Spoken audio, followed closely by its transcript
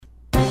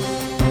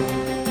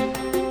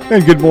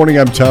And good morning,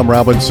 I'm Tom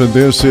Robinson.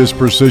 This is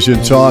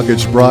Precision Talk.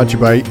 It's brought to you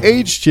by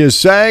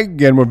HTS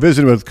Ag, and we're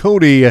visiting with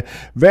Cody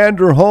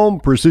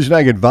Vanderholm, Precision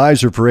Ag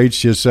Advisor for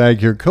HTS Ag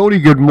here. Cody,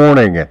 good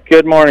morning.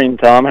 Good morning,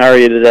 Tom. How are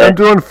you today? I'm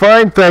doing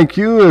fine, thank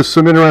you.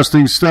 Some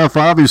interesting stuff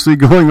obviously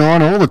going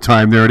on all the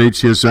time there at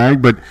HTS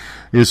Ag, but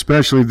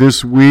especially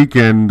this week.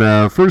 And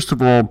first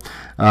of all,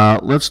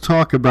 let's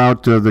talk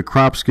about the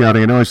crop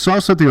scouting. I know I saw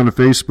something on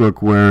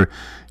Facebook where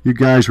you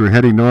guys were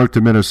heading north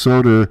to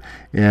Minnesota,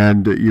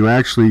 and you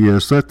actually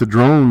set the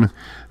drone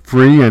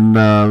free, and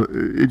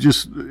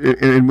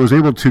it was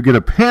able to get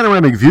a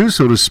panoramic view,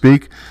 so to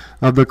speak,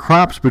 of the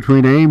crops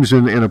between Ames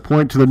and a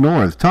point to the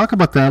north. Talk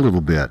about that a little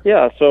bit.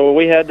 Yeah, so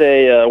we had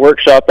a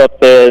workshop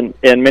up in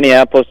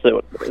Minneapolis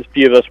that a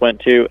few of us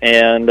went to,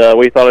 and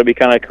we thought it'd be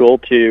kind of cool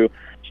to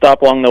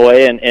stop along the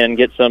way and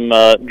get some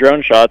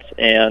drone shots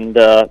and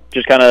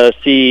just kind of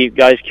see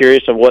guys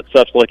curious of what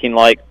stuff's looking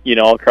like,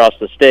 across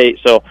the state.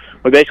 So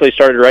we basically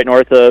started right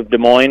north of Des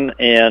Moines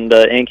and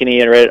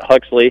Ankeny and right at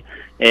Huxley,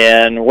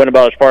 and went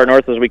about as far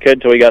north as we could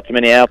until we got to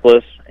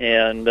Minneapolis,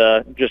 and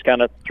just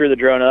kind of threw the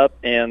drone up,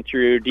 and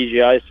through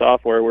DJI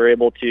software we're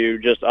able to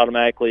just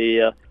automatically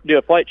do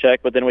a flight check,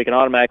 but then we can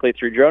automatically,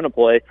 through Drone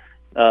Deploy,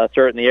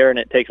 throw it in the air, and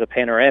it takes a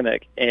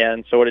panoramic.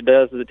 And so what it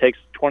does is it takes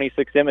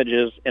 26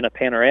 images in a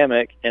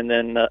panoramic, and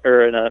then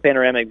or in a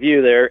panoramic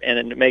view there,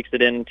 and it makes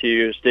it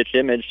into stitched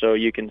image, so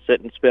you can sit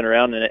and spin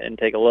around in it and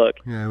take a look.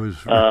 Yeah, it was.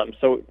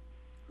 So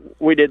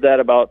we did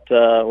that about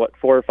 4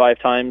 or 5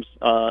 times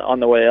on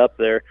the way up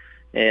there,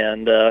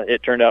 and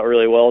it turned out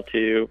really well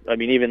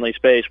evenly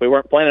spaced. We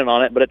weren't planning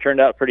on it, but it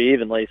turned out pretty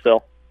evenly.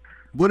 So.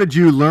 What did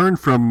you learn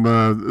from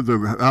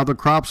how the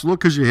crops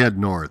look as you head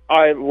north?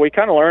 We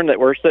kind of learned that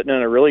we're sitting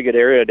in a really good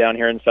area down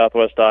here in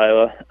southwest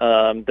Iowa.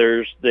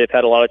 They've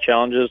had a lot of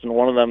challenges, and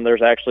one of them,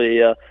 there's actually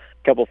a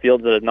couple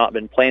fields that have not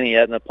been planted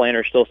yet, and the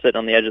planter's still sitting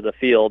on the edge of the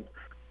field.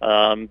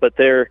 But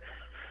they're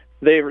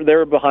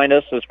behind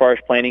us as far as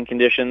planting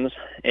conditions,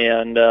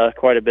 and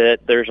quite a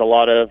bit. There's a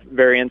lot of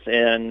variance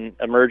in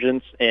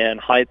emergence and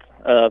height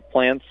of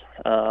plants,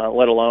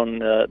 let alone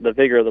the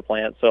vigor of the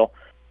plant. So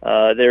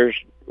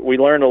we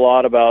learned a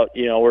lot about,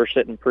 we're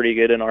sitting pretty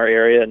good in our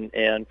area,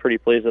 and pretty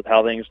pleased with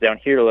how things down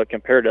here look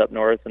compared to up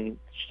north, and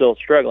still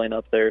struggling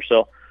up there.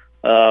 So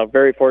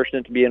very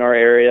fortunate to be in our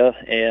area,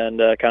 and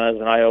kind of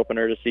as an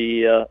eye-opener to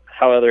see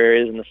how other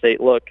areas in the state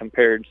look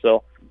compared.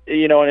 So,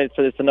 and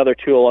it's another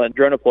tool. And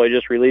Drone Deploy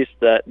just released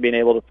that, being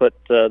able to put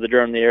the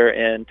drone in the air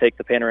and take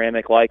the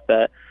panoramic like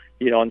that,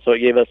 and so it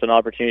gave us an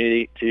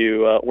opportunity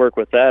to work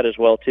with that as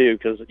well, too,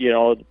 because,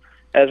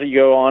 as we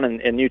go on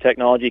and new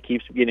technology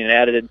keeps getting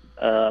added,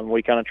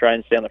 we kind of try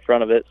and stay on the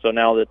front of it. So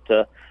now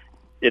that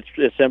it's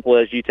as simple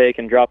as you take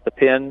and drop the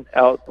pin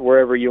out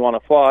wherever you want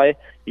to fly,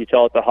 you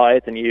tell it the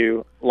height, and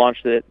you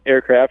launch the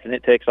aircraft, and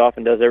it takes off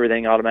and does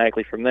everything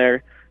automatically from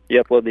there.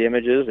 You upload the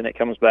images, and it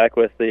comes back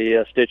with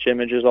the stitch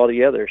images all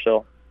together.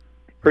 So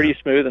pretty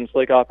smooth and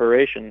slick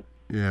operation.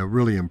 Yeah,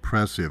 really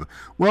impressive.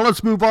 Well,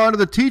 let's move on to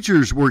the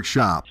teachers'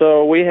 workshop.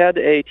 So we had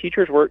a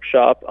teachers'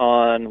 workshop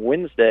on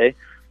Wednesday,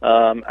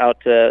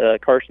 out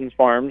at Carson's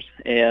Farms,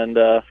 and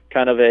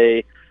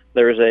they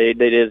did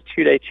a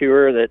 2-day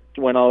tour that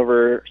went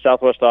over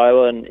southwest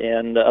Iowa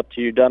and up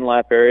to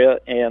Dunlap area,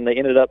 and they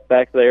ended up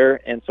back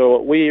there. And so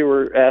what we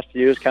were asked to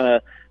do is kind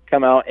of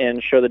come out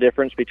and show the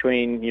difference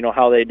between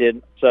how they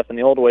did stuff in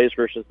the old ways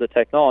versus the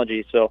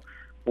technology. So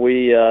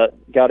we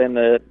got in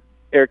the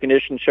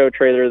air-conditioned show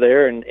trailer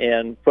there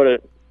and put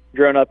a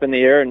drone up in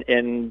the air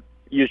and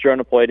used Drone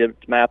Deploy to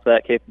map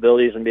that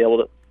capabilities and be able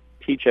to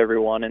teach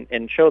everyone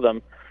and show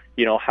them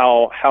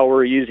how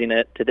we're using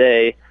it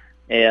today,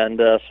 and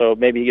so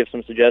maybe give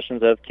some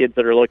suggestions of kids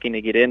that are looking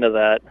to get into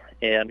that,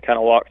 and kind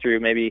of walk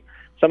through maybe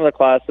some of the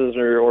classes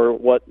or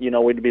what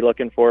we'd be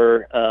looking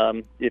for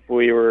if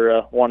we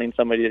were wanting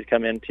somebody to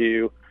come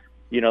into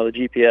the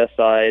GPS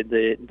side,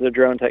 the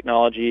drone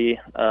technology,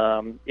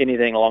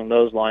 anything along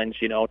those lines.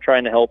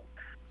 Trying to help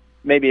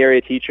maybe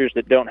area teachers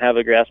that don't have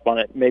a grasp on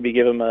it, maybe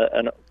give them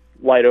a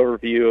light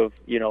overview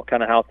of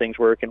kind of how things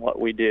work and what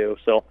we do.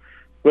 So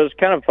it was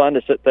kind of fun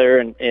to sit there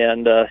and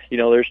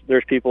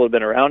there's people who have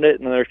been around it,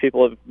 and there's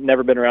people who have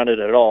never been around it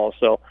at all.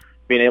 So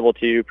being able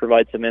to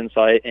provide some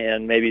insight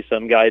and maybe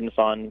some guidance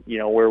on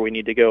where we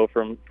need to go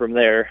from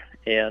there.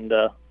 And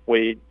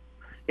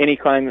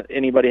anytime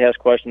anybody has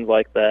questions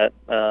like that,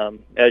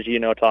 as you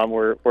know, Tom,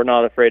 we're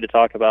not afraid to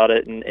talk about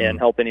it and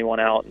help anyone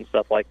out and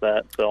stuff like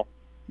that. So.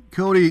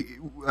 Cody,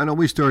 I know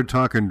we started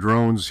talking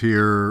drones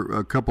here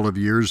a couple of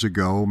years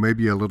ago,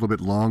 maybe a little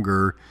bit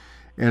longer.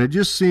 And it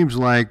just seems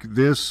like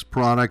this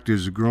product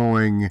is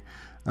growing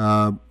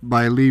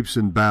by leaps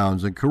and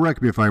bounds. And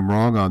correct me if I'm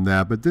wrong on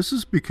that, but this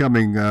is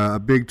becoming a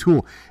big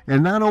tool.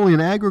 And not only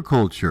in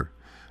agriculture,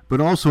 but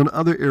also in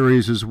other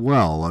areas as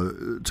well.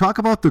 Talk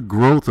about the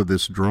growth of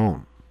this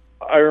drone.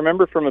 I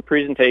remember from a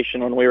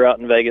presentation when we were out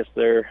in Vegas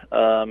there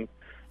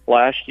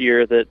last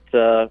year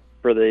that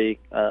for the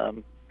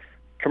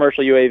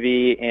commercial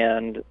UAV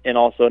and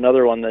also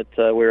another one that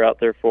we were out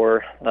there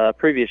for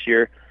previous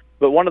year,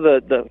 But one of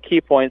the key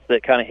points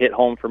that kind of hit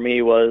home for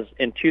me was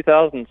in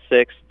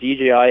 2006,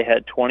 DJI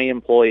had 20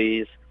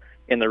 employees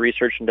in the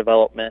research and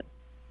development,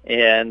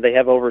 and they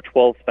have over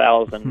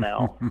 12,000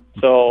 now.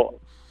 So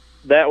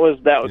that was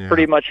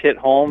pretty much hit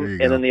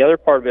home. And then the other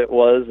part of it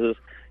is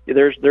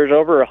there's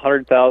over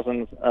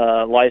 100,000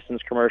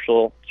 licensed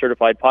commercial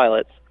certified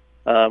pilots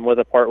with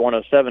a Part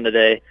 107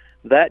 today.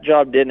 That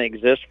job didn't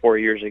exist 4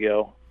 years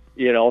ago.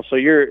 So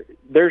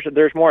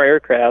there's more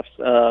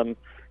aircrafts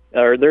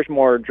or there's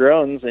more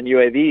drones and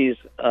UAVs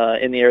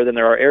in the air than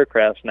there are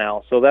aircrafts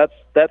now. So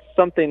that's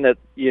something that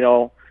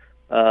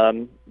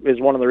is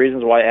one of the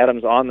reasons why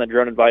Adam's on the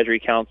Drone Advisory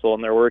Council,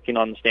 and they're working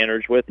on the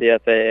standards with the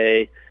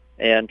FAA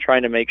and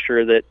trying to make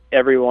sure that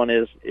everyone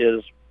is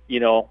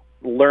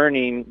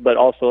learning, but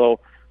also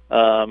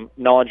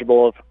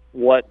knowledgeable of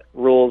what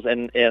rules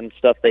and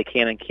stuff they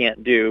can and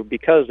can't do,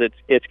 because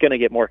it's going to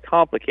get more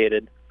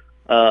complicated.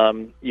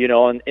 And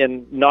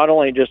not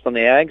only just on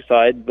the ag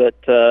side, but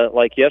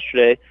like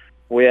yesterday,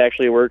 we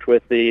actually worked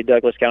with the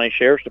Douglas County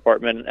Sheriff's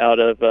Department out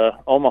of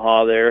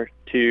Omaha there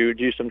to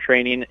do some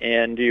training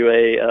and do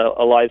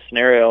a live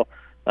scenario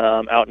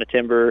out in the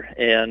timber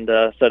and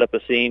set up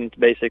a scene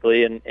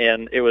basically,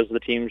 and it was the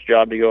team's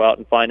job to go out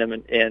and find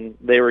them, and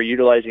they were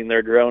utilizing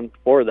their drone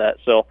for that.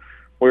 So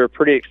we were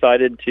pretty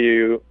excited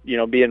to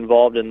be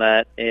involved in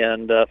that,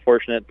 and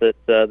fortunate that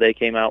they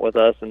came out with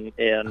us and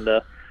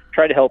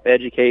try to help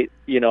educate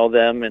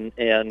them and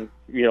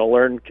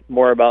learn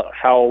more about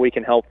how we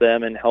can help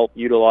them and help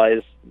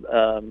utilize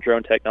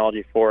drone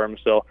technology for them.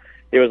 So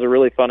it was a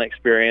really fun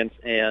experience,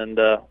 and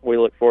we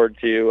look forward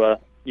to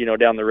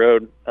down the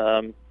road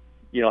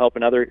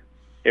helping other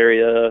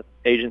area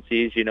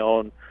agencies,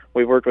 and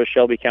we've worked with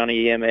Shelby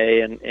County EMA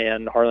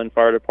and Harlan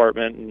Fire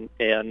Department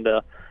and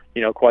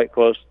quite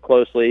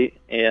closely,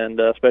 and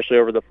especially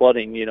over the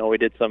flooding. We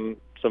did some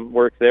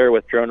work there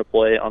with drone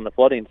deploy on the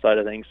flooding side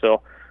of things.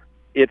 So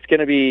it's going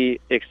to be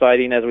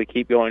exciting as we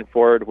keep going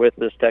forward with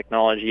this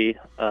technology.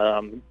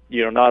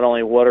 Not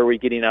only what are we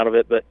getting out of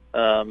it, but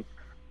who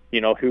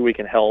we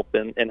can help,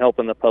 and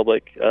helping the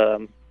public.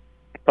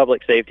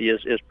 Public safety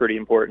is pretty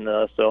important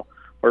to us. So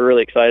we're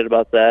really excited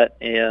about that,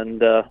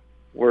 and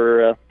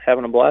we're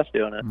having a blast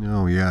doing it.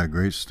 Oh, yeah,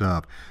 great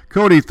stuff.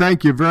 Cody,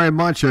 thank you very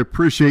much. I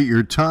appreciate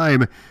your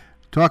time.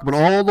 Talk about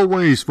all the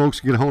ways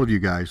folks can get a hold of you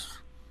guys.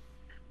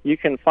 You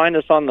can find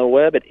us on the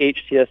web at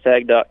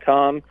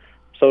htsag.com,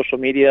 social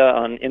media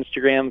on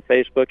Instagram,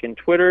 Facebook, and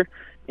Twitter,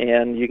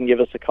 and you can give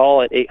us a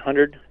call at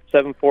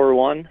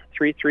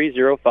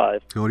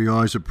 800-741-3305. Cody,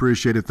 always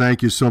appreciate it.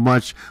 Thank you so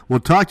much. We'll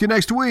talk to you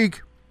next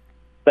week.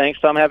 Thanks,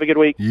 Tom. Have a good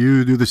week.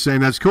 You do the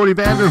same. That's Cody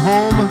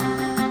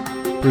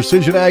Vanderholm,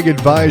 Precision Ag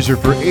Advisor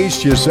for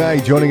HTS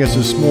Ag, joining us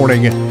this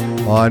morning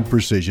on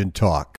Precision Talk.